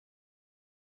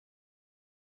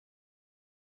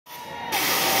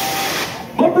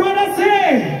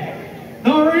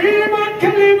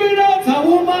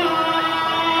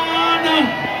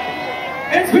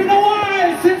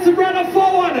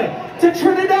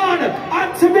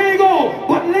and Tobago.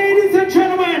 But ladies and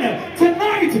gentlemen,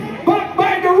 tonight, backed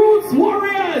by the Roots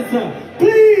Warriors,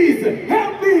 please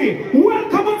help me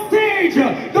welcome on stage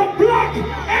the Black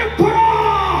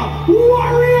Emperor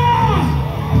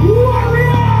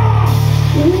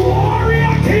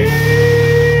Warrior King.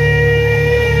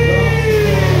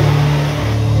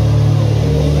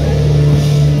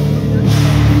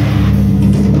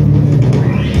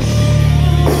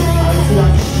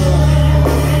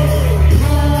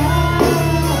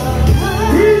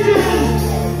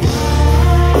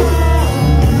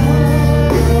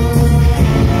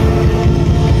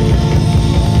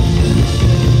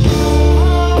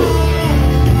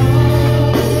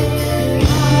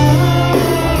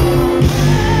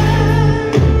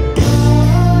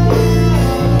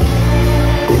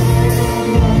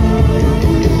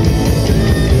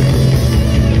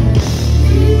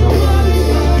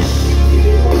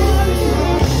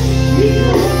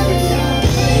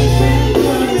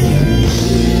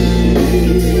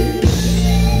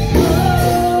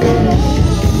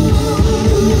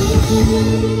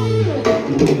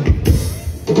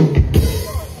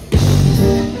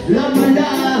 Love my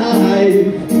life,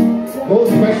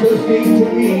 most precious thing to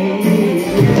me.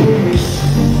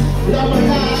 Love my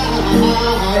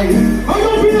life. How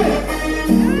you feel?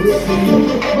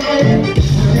 My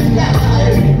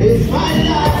life is my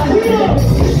life.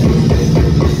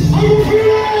 How you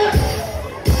feel?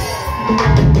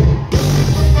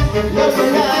 Love my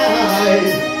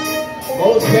life,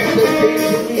 most precious thing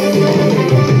to me.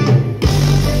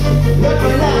 Love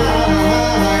my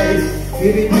life,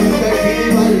 giving you that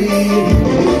dream I leave.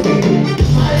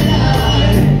 My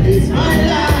life is my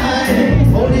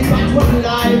life, only got one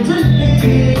life to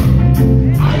live.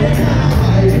 I and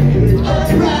I,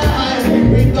 alright,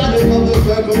 regardless of the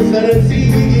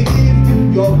circumstances.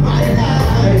 You're my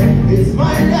life, it's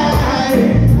my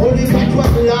life, only got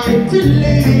one life to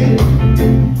live.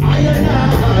 I and I,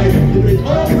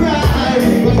 alright,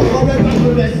 but forever to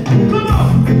rest. Come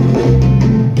on!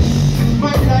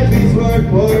 My life is worth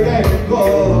more than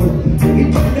gold. It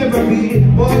will never be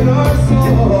born or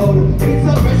sold. It's a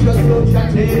precious load that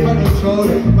take control.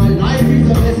 My life is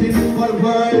a blessing for the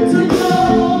world to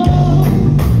know.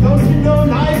 Don't you know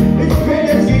life is the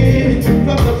greatest gift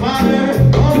from the Father?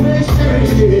 Always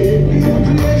cherish it. Your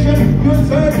creation, your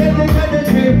certainly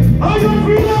benefit. Are you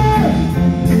free?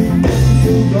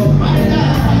 So my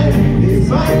life is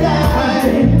my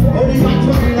life. Only got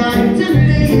one life to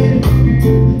live.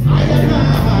 I and I,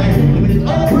 it's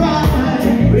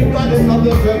alright, regardless of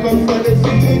the circumstances.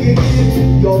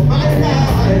 You're my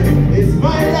life, it's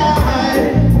my life,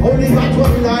 only got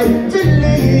one life to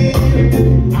live.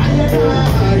 I and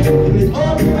I, it's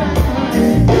alright.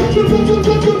 I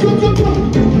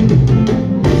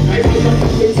was not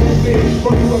always happy,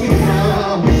 but fucking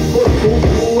now,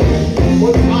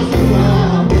 but possible.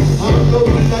 I'm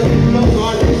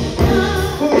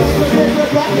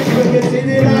going to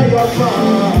live on.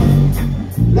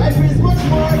 Life is much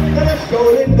more than a show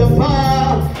in the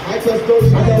park. I just don't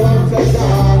shadow outside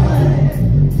dark.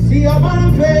 See a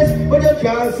man face, but you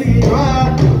can't see it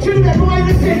right. Should have why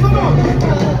you say, come on.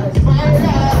 It's my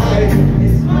life,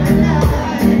 it's my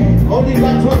life. Only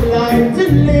got one life to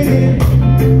live.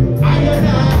 I and I,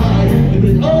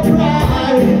 it's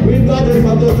alright, regardless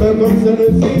of the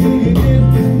circumstances.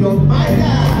 You're my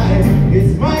life,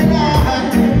 it's my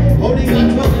life. Only got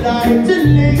one life to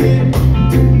live.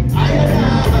 I and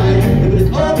I, it's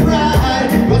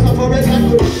alright. What's up for a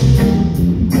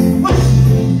what?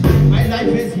 My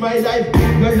life is my life,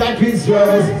 your life is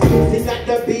yours. Sing like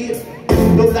the beat,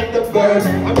 look like the birds.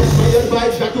 I'm inspired by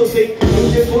Jah to sing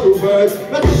beautiful words.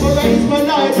 But for is my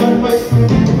life and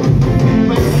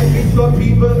my life is for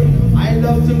people I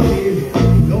love to live.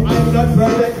 No, I'm not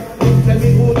perfect. Tell me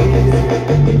who is.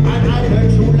 And I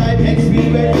learned through life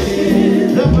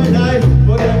experiences. Love my life,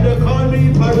 but then they call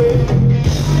me for it.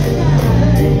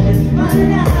 My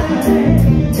life.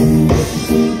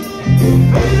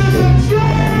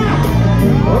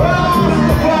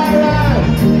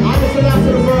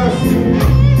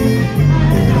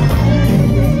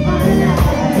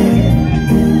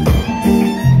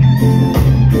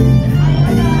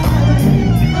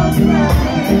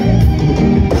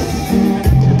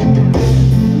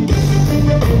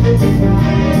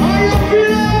 Are you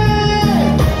feeling?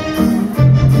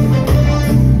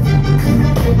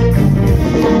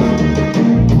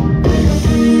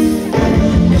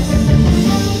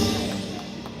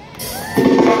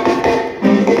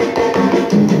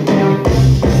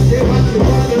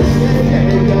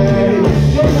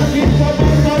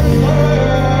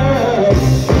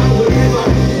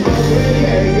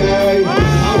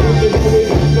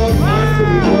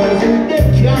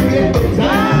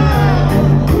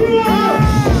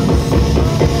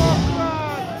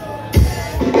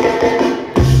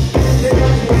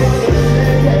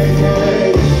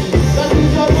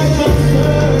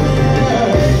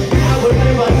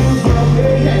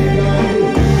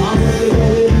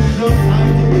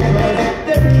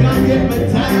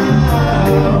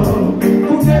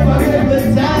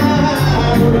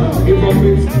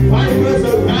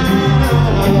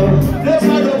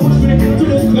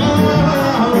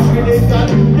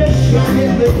 They can't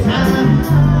get me down.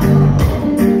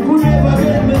 Could never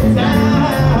get me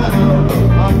down.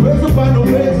 I'm pressed upon the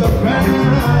waves of ground.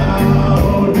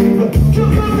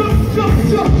 Jump, jump, jump, jump,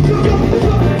 jump, jump,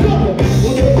 jump, jump.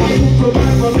 Well, they ain't to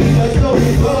mind for me, that's so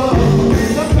we go.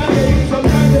 Sometimes they eat,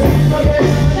 sometimes they eat, so they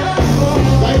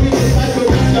like me, like a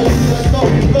man, that's so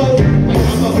we go.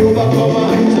 I'm a overcomer,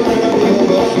 so I'm a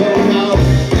overcomer now.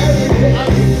 Every day I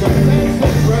need some thanks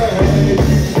and praise.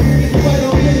 If I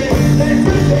don't give it, then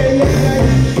today you're right.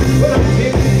 But I'm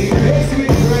thinking he makes me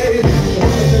praise.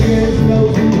 Once again, no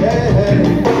today.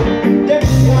 They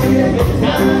can't get me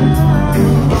down.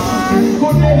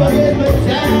 Could never get me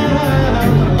down.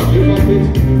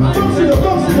 Come sit up,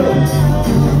 come sit up.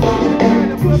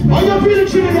 Are you feeling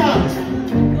Trinidad?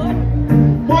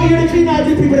 Why are you the Trinidad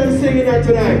people that are singing that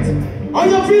tonight? Are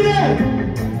you feeling?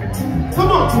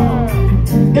 Come on.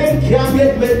 They can't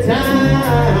get me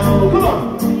down. Come on.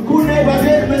 Could never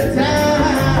get me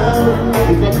down.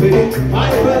 If I quit, I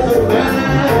was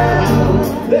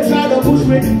around. They try to push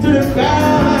me to the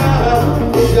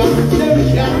ground. They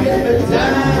can't get me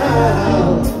down.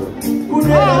 Could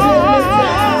never get me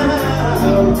down.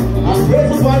 I'm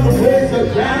praised upon the waves of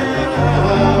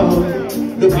ground.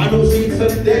 The man who seeks a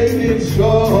David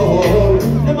show.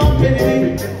 The man penny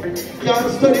me, can't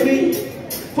study me.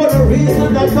 For the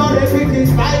reason that not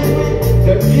everything's right me.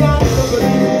 They can't cover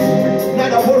me,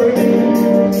 not a worry me.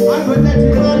 I'm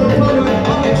protected on the power of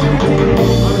the Trinity.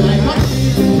 I'm like a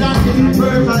seed, not in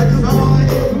birth like soil.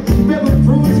 Pepper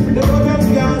fruits, the government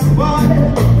can't spoil.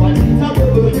 One eat a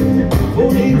bubble,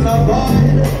 food eat a boil.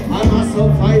 I'm a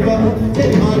survivor,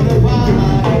 take on the wild.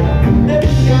 They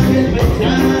can't get me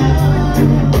down.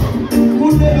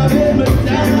 Could never get me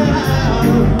down.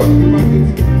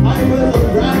 I was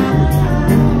around.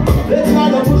 They try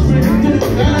to push me to the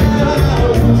ground.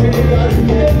 Trinidad,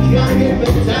 they can't get me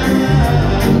down.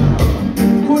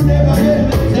 Could never get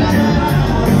me down.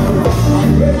 I'm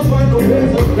praised upon the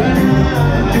waves of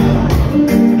ground.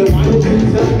 The one who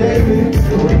brings us David.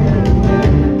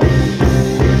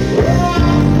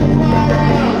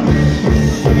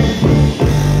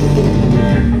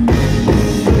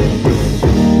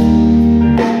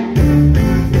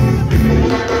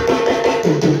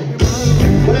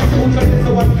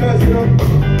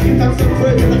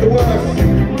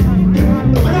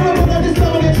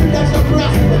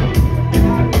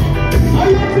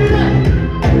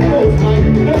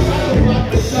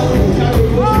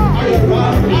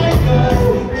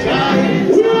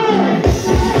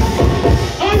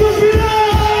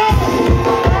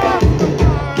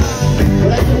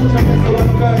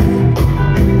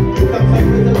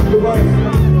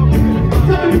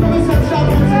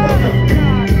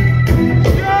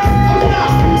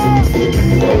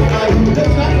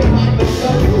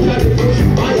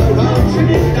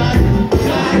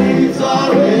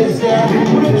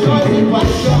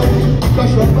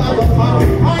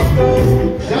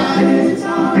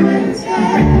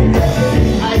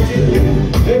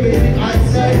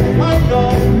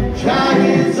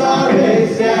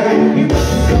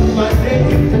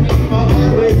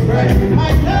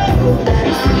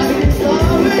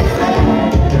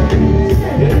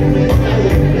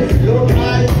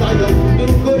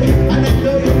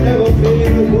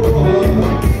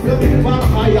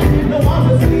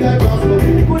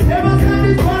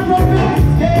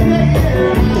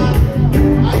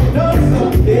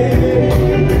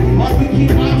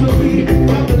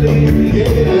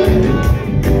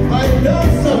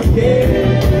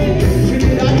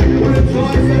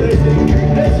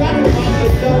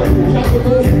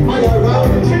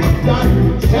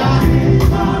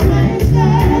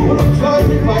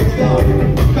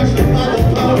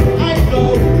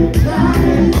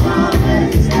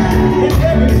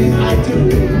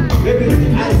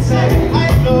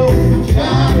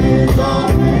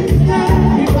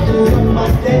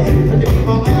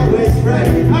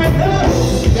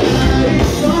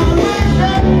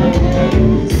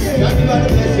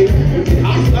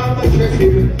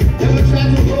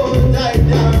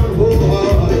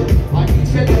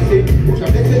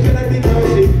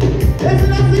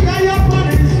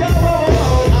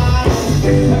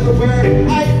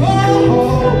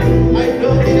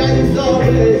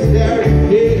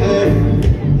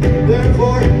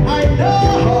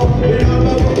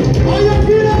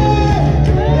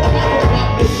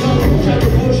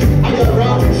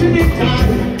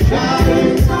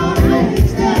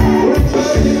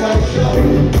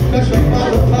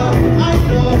 I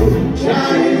know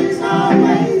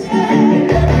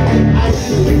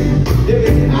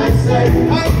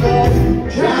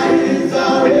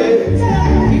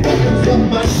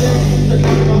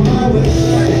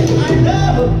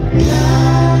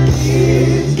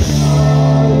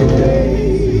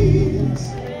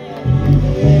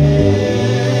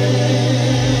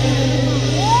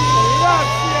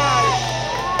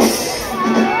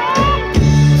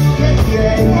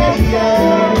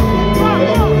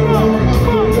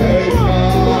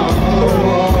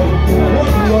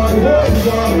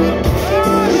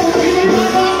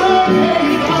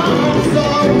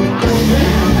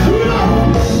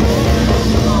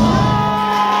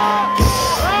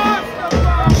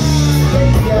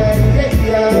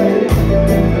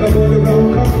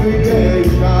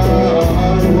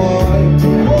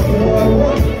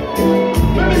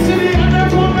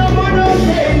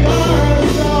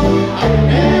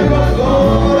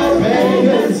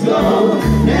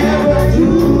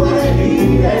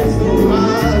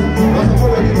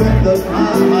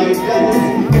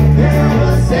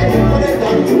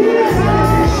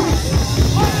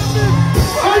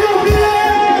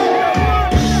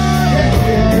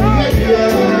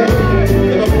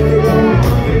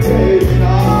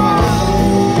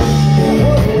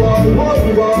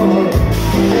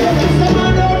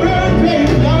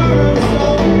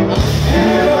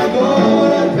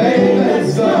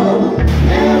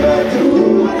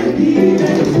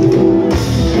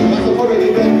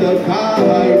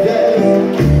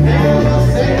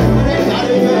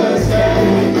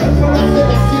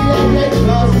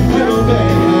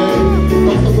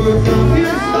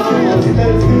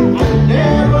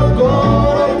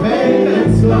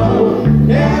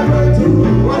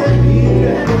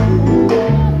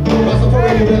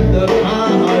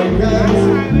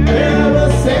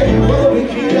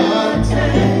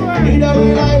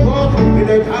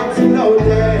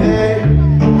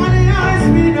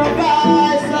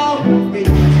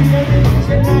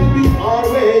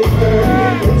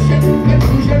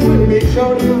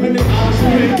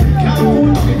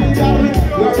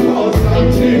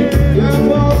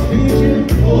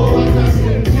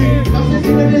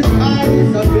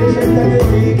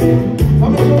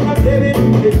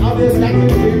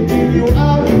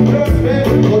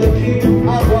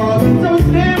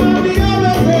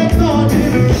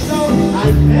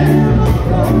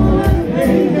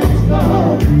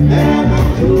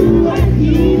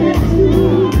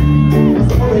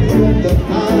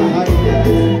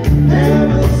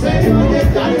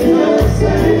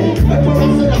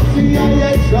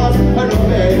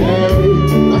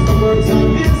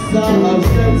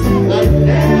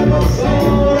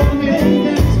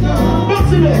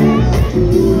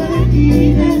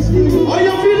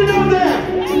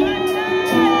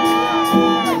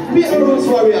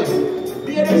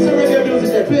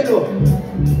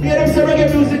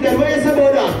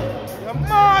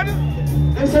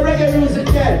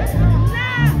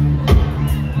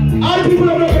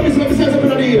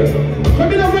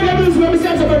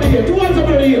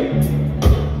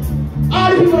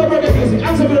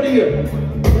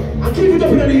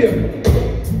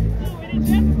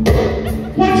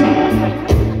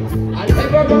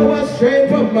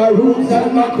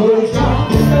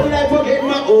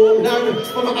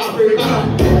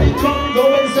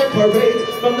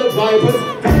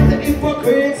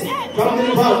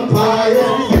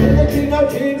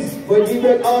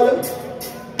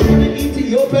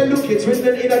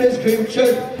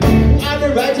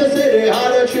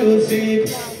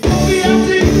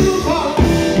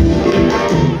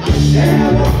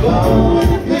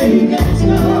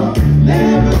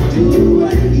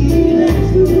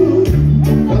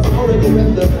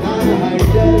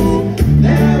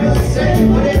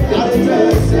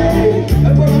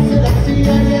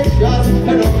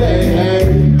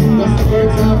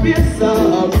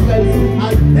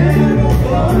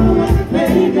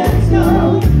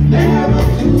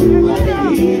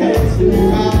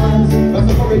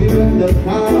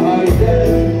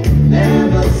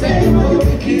Never say what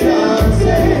you can't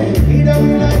say. He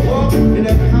don't like walk in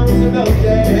a house of no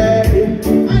day.